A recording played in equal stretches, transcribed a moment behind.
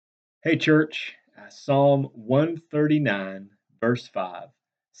Hey, church, Psalm 139, verse 5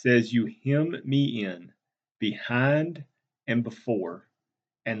 says, "You hem me in behind and before,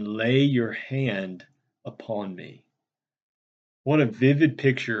 and lay your hand upon me." What a vivid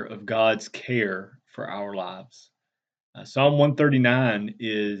picture of God's care for our lives. Psalm 139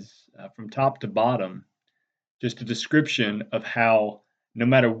 is, from top to bottom, just a description of how no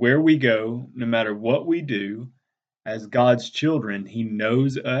matter where we go, no matter what we do, as God's children, He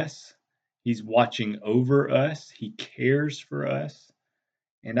knows us. He's watching over us. He cares for us.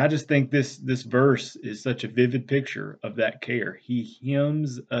 And I just think this verse is such a vivid picture of that care. He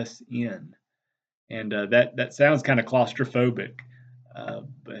hems us in, and that sounds kind of claustrophobic,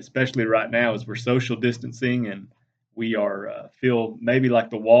 but especially right now as we're social distancing and we are feel maybe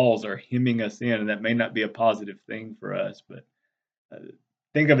like the walls are hemming us in, and that may not be a positive thing for us. But uh,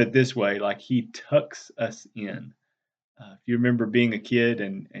 think of it this way: like He tucks us in. If you remember being a kid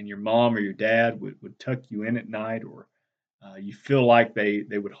and your mom or your dad would tuck you in at night, or you feel like they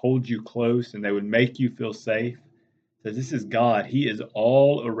would hold you close and they would make you feel safe. So this is God. He is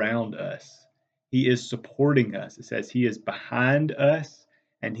all around us. He is supporting us. It says He is behind us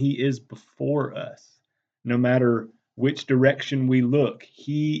and He is before us. No matter which direction we look,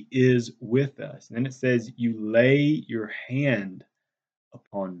 He is with us. And then it says, "You lay your hand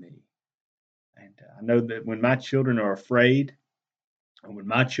upon me." And I know that when my children are afraid, and when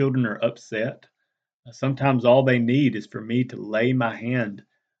my children are upset, sometimes all they need is for me to lay my hand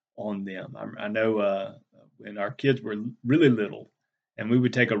on them. I know when our kids were really little and we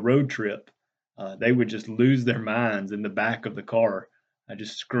would take a road trip, they would just lose their minds in the back of the car,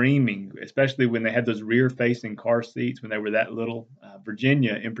 just screaming, especially when they had those rear facing car seats when they were that little,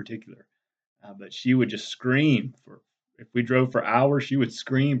 Virginia in particular. But she would just scream for, if we drove for hours, she would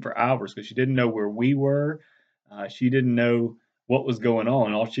scream for hours because she didn't know where we were. She didn't know what was going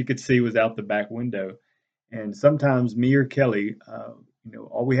on. All she could see was out the back window. And sometimes me or Kelly,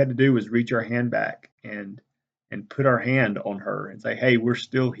 all we had to do was reach our hand back and put our hand on her and say, "Hey, we're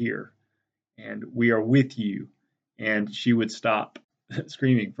still here, and we are with you." And she would stop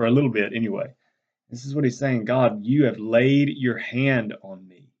screaming for a little bit anyway. This is what he's saying: God, you have laid your hand on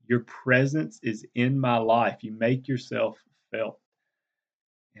me. Your presence is in my life. You make yourself felt.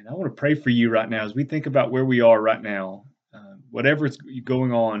 And I want to pray for you right now as we think about where we are right now, whatever's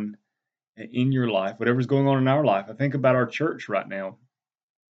going on in your life, whatever's going on in our life. I think about our church right now.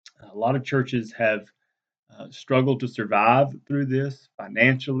 A lot of churches have struggled to survive through this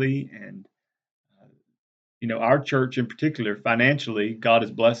financially, and our church in particular, financially, God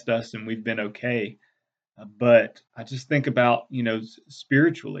has blessed us and we've been okay. But I just think about,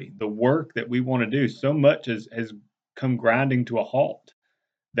 spiritually, the work that we want to do. So much has come grinding to a halt.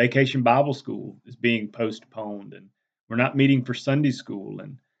 Vacation Bible School is being postponed, and we're not meeting for Sunday school,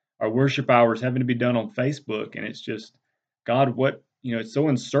 and our worship hours having to be done on Facebook. And it's just, God, it's so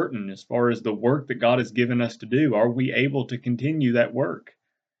uncertain as far as the work that God has given us to do. Are we able to continue that work?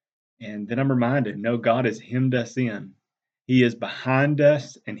 And then I'm reminded, no, God has hemmed us in. He is behind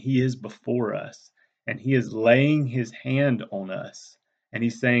us and He is before us. And He is laying His hand on us. And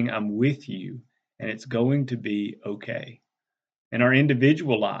He's saying, I'm with you and it's going to be okay. In our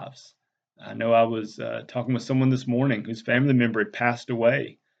individual lives, I know I was talking with someone this morning whose family member had passed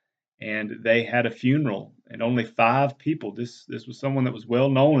away, and they had a funeral, and only 5 people. This was someone that was well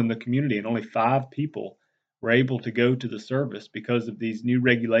known in the community, and only 5 people were able to go to the service because of these new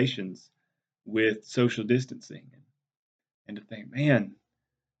regulations with social distancing. And to think, man,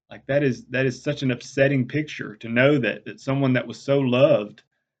 like that is such an upsetting picture to know that someone that was so loved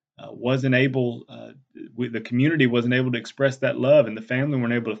wasn't able, the community wasn't able to express that love, and the family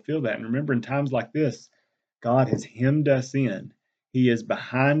weren't able to feel that. And remember, in times like this, God has hemmed us in. He is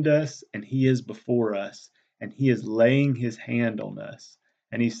behind us and He is before us, and He is laying His hand on us.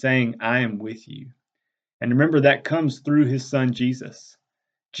 And He's saying, I am with you. And remember, that comes through His Son, Jesus.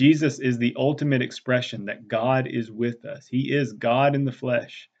 Jesus is the ultimate expression that God is with us. He is God in the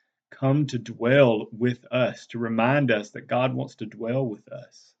flesh, come to dwell with us, to remind us that God wants to dwell with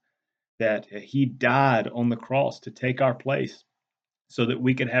us, that He died on the cross to take our place so that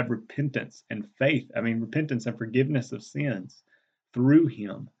we could have repentance and faith. I mean, repentance and forgiveness of sins through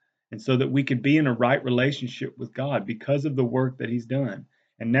Him. And so that we could be in a right relationship with God because of the work that He's done.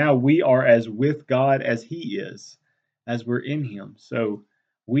 And now we are as with God as He is, as we're in Him. So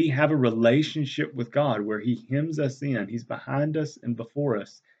we have a relationship with God where He hems us in. He's behind us and before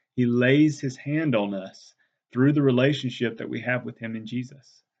us. He lays His hand on us through the relationship that we have with Him in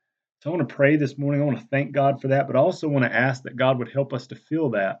Jesus. So I want to pray this morning. I want to thank God for that, but I also want to ask that God would help us to feel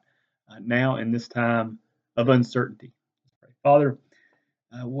that now in this time of uncertainty. Let's pray. Father,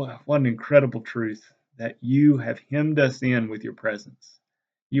 What an incredible truth that you have hemmed us in with your presence.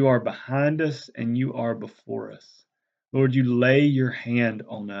 You are behind us and you are before us. Lord, you lay your hand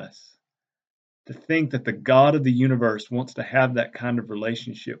on us. To think that the God of the universe wants to have that kind of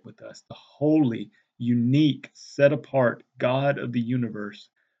relationship with us, the holy, unique, set apart God of the universe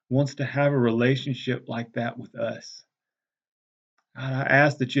wants to have a relationship like that with us. God, I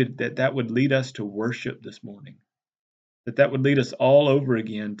ask that would lead us to worship this morning, that would lead us all over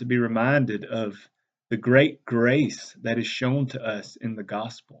again to be reminded of the great grace that is shown to us in the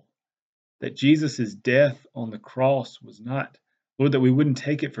gospel, that Jesus' death on the cross was not, Lord, that we wouldn't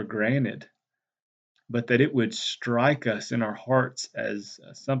take it for granted, but that it would strike us in our hearts as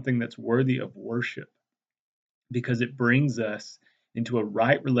something that's worthy of worship because it brings us into a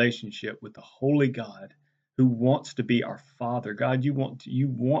right relationship with the holy God who wants to be our Father. God, you want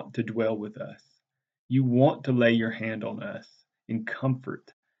to dwell with us. You want to lay your hand on us in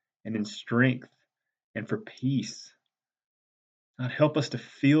comfort and in strength and for peace. God, help us to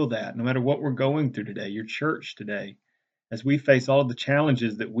feel that no matter what we're going through today, your church today, as we face all of the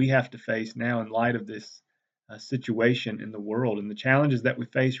challenges that we have to face now in light of this situation in the world and the challenges that we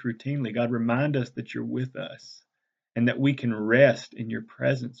face routinely. God, remind us that you're with us and that we can rest in your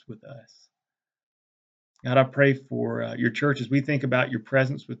presence with us. God, I pray for your church as we think about your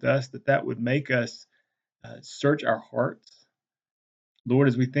presence with us, that would make us search our hearts. Lord,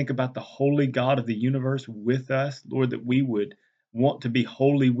 as we think about the holy God of the universe with us, Lord, that we would want to be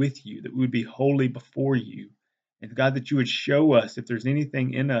holy with you, that we would be holy before you. And God, that you would show us if there's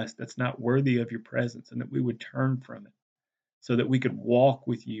anything in us that's not worthy of your presence and that we would turn from it so that we could walk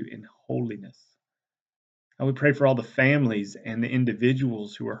with you in holiness. I would pray for all the families and the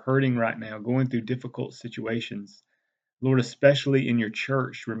individuals who are hurting right now, going through difficult situations. Lord, especially in your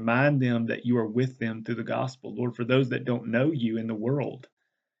church, remind them that you are with them through the gospel. Lord, for those that don't know you in the world,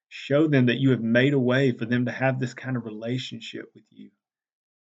 show them that you have made a way for them to have this kind of relationship with you.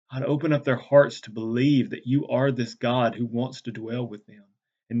 God, open up their hearts to believe that you are this God who wants to dwell with them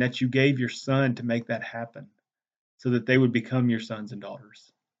and that you gave your son to make that happen so that they would become your sons and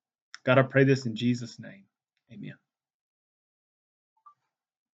daughters. God, I pray this in Jesus' name. Amen.